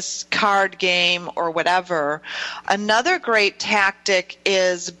playing this card game or whatever. Another great tactic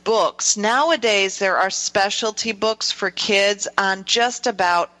is books. Nowadays, there are specialty books for kids on just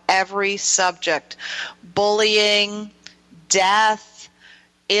about every subject: bullying, death,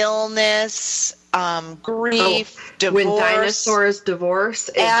 illness, grief, divorce. When dinosaurs divorce,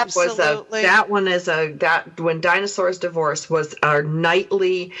 Absolutely. When dinosaurs divorce was our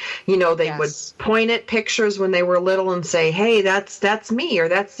nightly, they would point at pictures when they were little and say, hey, that's me, or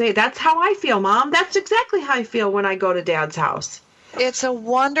that's how I feel, Mom. That's exactly how I feel when I go to Dad's house. It's a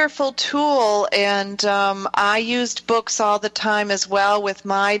wonderful tool, and I used books all the time as well with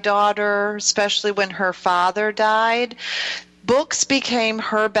my daughter, especially when her father died. Books became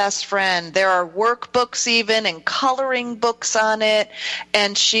her best friend. There are workbooks even and coloring books on it,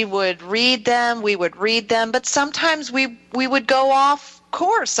 and she would read them, we would read them, but sometimes we would go off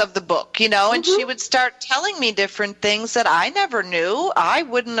course of the book, and she would start telling me different things that I never knew. I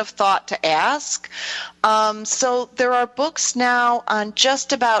wouldn't have thought to ask. So there are books now on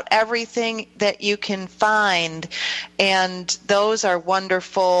just about everything that you can find, and those are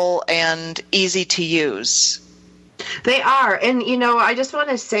wonderful and easy to use. They are. And, I just want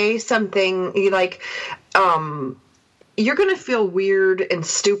to say something like, you're going to feel weird and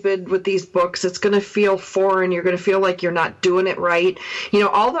stupid with these books. It's going to feel foreign. You're going to feel like you're not doing it right.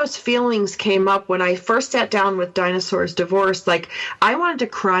 All those feelings came up when I first sat down with Dinosaur's Divorce. Like, I wanted to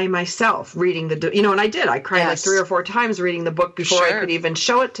cry myself reading and I did. I cried like 3 or 4 times reading the book before I could even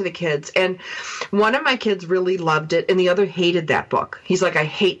show it to the kids. And one of my kids really loved it, and the other hated that book. He's like, I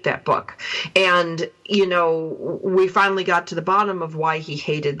hate that book. And we finally got to the bottom of why he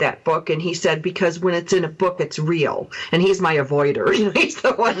hated that book. And he said, because when it's in a book, it's real. And he's my avoider. He's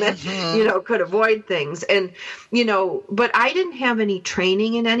the one that, could avoid things. And, but I didn't have any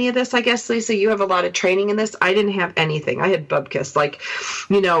training in any of this. I guess, Lisa, you have a lot of training in this. I didn't have anything. I had bubkiss,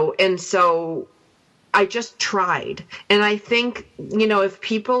 and so I just tried. And I think, if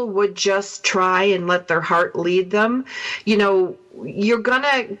people would just try and let their heart lead them, you're going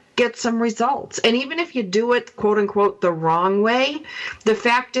to get some results. And even if you do it, quote unquote, the wrong way, the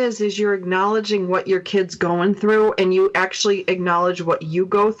fact is you're acknowledging what your kid's going through, and you actually acknowledge what you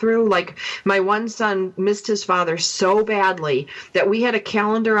go through. Like, my one son missed his father so badly that we had a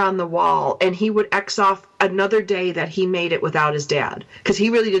calendar on the wall, and he would X off another day that he made it without his dad, because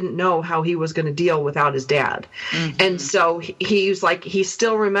he really didn't know how he was going to deal without his dad. And so he's like, he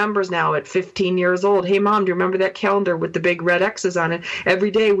still remembers now at 15 years old, hey, Mom, do you remember that calendar with the big red X's on it?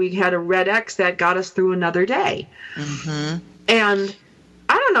 Every day we had a red X that got us through another day. And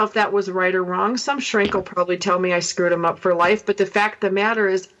I don't know if that was right or wrong. Some shrink will probably tell me I screwed him up for life. But the fact of the matter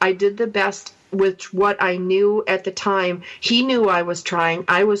is, I did the best with what I knew at the time. He knew I was trying,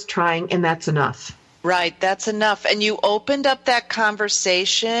 and that's enough. Right, that's enough. And you opened up that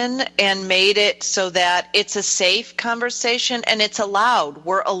conversation and made it so that it's a safe conversation, and it's allowed.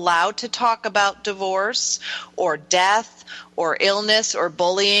 We're allowed to talk about divorce or death or illness or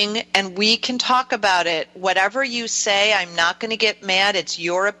bullying, and we can talk about it. Whatever you say, I'm not going to get mad. It's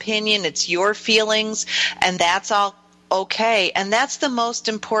your opinion, it's your feelings, and that's all okay. And that's the most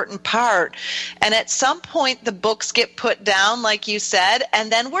important part. And at some point, the books get put down, like you said, and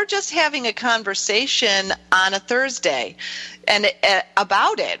then we're just having a conversation on a Thursday and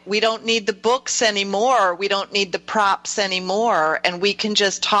about it. We don't need the books anymore. We don't need the props anymore. And we can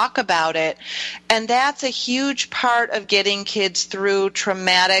just talk about it. And that's a huge part of getting kids through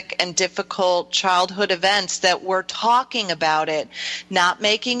traumatic and difficult childhood events, that we're talking about it, not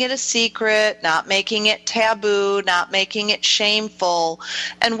making it a secret, not making it taboo, not making it shameful.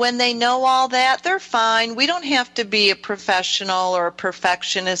 And when they know all that, they're fine. We don't have to be a professional or a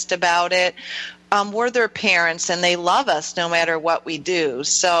perfectionist about it. We're their parents, and they love us no matter what we do.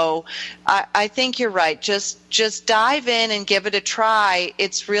 So I think you're right. Just dive in and give it a try.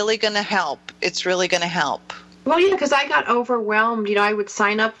 It's really going to help. It's really going to help. Well, yeah, because I got overwhelmed. I would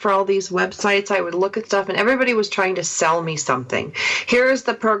sign up for all these websites. I would look at stuff, and everybody was trying to sell me something. Here's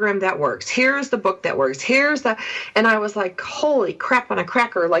the program that works. Here's the book that works. And I was like, holy crap on a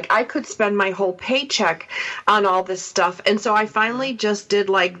cracker. Like, I could spend my whole paycheck on all this stuff. And so I finally just did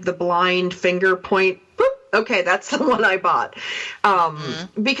like the blind finger point. Okay, that's the one I bought,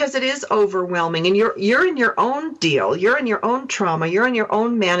 because it is overwhelming, and you're in your own deal, you're in your own trauma, you're in your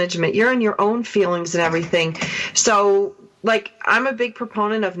own management, you're in your own feelings and everything. So, like, I'm a big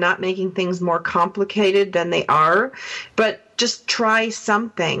proponent of not making things more complicated than they are, but just try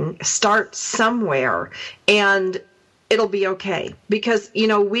something, start somewhere, and it'll be okay. Because,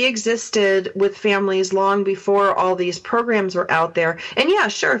 we existed with families long before all these programs were out there. And yeah,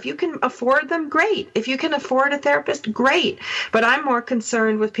 sure, if you can afford them, great. If you can afford a therapist, great. But I'm more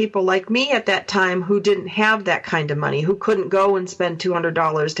concerned with people like me at that time who didn't have that kind of money, who couldn't go and spend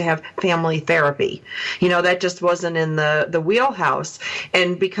 $200 to have family therapy. That just wasn't in the wheelhouse.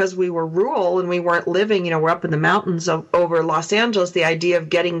 And because we were rural and we weren't living, we're up in the mountains over Los Angeles, the idea of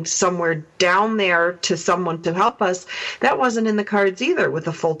getting somewhere down there to someone to help us, that wasn't in the cards either with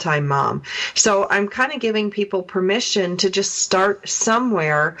a full-time mom. So I'm kind of giving people permission to just start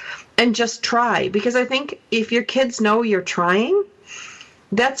somewhere and just try. Because I think if your kids know you're trying,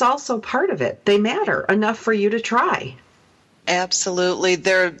 that's also part of it. They matter enough for you to try. Absolutely.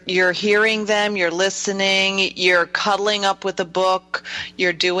 You're hearing them, you're listening, you're cuddling up with a book,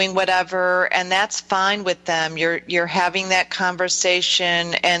 you're doing whatever, and that's fine with them. You're having that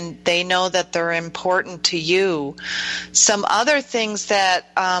conversation, and they know that they're important to you. Some other things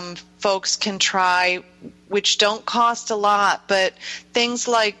that folks can try, which don't cost a lot, but things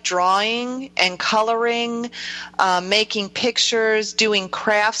like drawing and coloring, making pictures, doing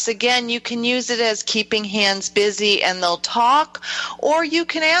crafts. Again, you can use it as keeping hands busy and they'll talk, or you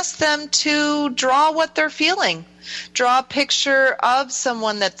can ask them to draw what they're feeling. Draw a picture of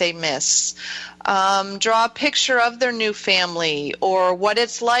someone that they miss. Draw a picture of their new family or what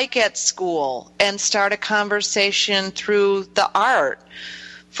it's like at school, and start a conversation through the art.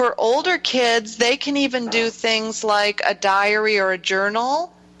 For older kids, they can even do things like a diary or a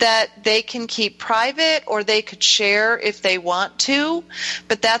journal that they can keep private, or they could share if they want to.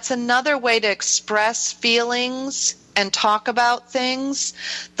 But that's another way to express feelings and talk about things.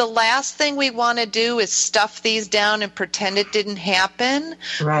 The last thing we want to do is stuff these down and pretend it didn't happen.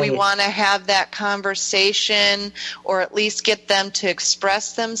 Right. We want to have that conversation, or at least get them to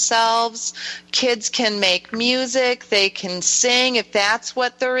express themselves. Kids can make music, they can sing. If that's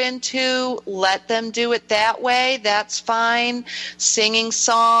what they're into, let them do it that way. That's fine. Singing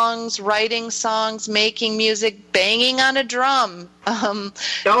songs, writing songs, making music, banging on a drum.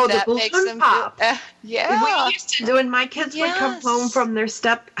 The balloon pop. Yeah. We used to do, when my kids would come home from their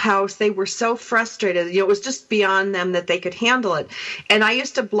step house, they were so frustrated. It was just beyond them that they could handle it. And I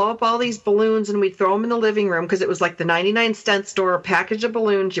used to blow up all these balloons, and we'd throw them in the living room, because it was like the 99-cent store, a package of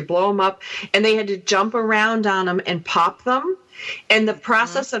balloons. You blow them up, and they had to jump around on them and pop them. And the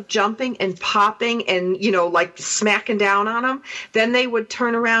process of jumping and popping and, like smacking down on them, then they would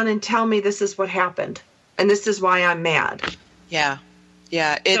turn around and tell me, this is what happened, and this is why I'm mad. Yeah.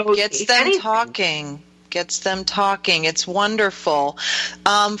 It gets them talking. It's wonderful.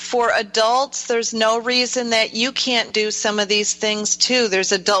 For adults, there's no reason that you can't do some of these things too.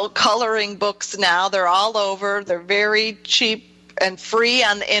 There's adult coloring books now. They're all over. They're very cheap and free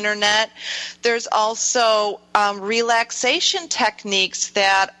on the internet. There's also relaxation techniques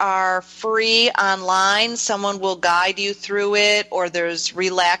that are free online. Someone will guide you through it, or there's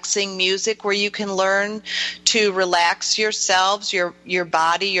relaxing music where you can learn to relax yourselves, your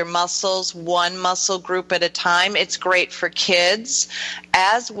body, your muscles, one muscle group at a time. It's great for kids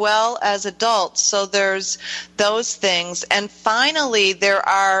as well as adults. So there's those things. And finally, there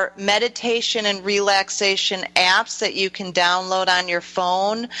are meditation and relaxation apps that you can download on your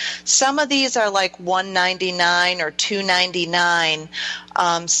phone. Some of these are like $1.99 or $2.99.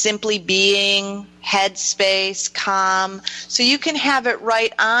 Simply Being, Headspace, Calm. So you can have it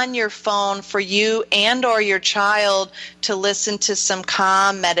right on your phone for you and or your child to listen to some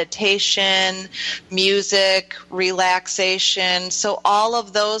calm meditation, music, relaxation. So all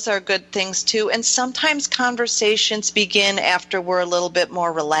of those are good things too. And sometimes conversations begin after we're a little bit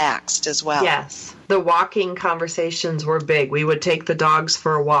more relaxed as well. Yes. The walking conversations were big. We would take the dogs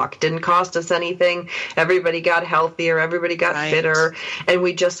for a walk. Didn't cost us anything. Everybody got healthier. Everybody got fitter. And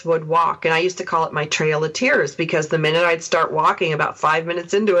we just would walk. And I used to call it my trail of tears, because the minute I'd start walking, about 5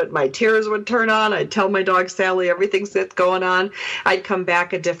 minutes into it, my tears would turn on. I'd tell my dog, Sally, everything's that's going on. I'd come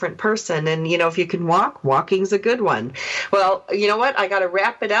back a different person. And, if you can walk, walking's a good one. Well, you know what? I got to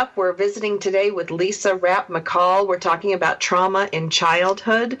wrap it up. We're visiting today with Lisa Rapp McCall. We're talking about trauma in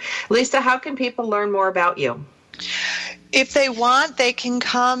childhood. Lisa, how can people learn more about you? If they want, they can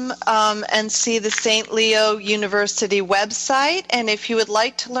come and see the St. Leo University website. And if you would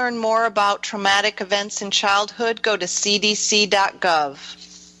like to learn more about traumatic events in childhood, go to cdc.gov.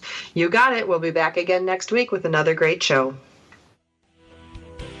 You got it. We'll be back again next week with another great show.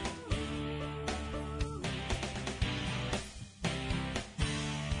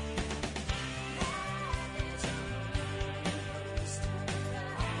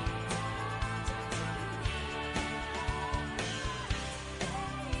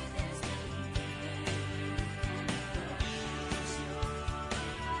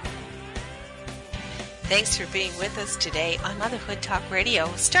 Thanks for being with us today on Motherhood Talk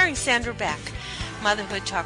Radio, starring Sandra Beck. Motherhood Talk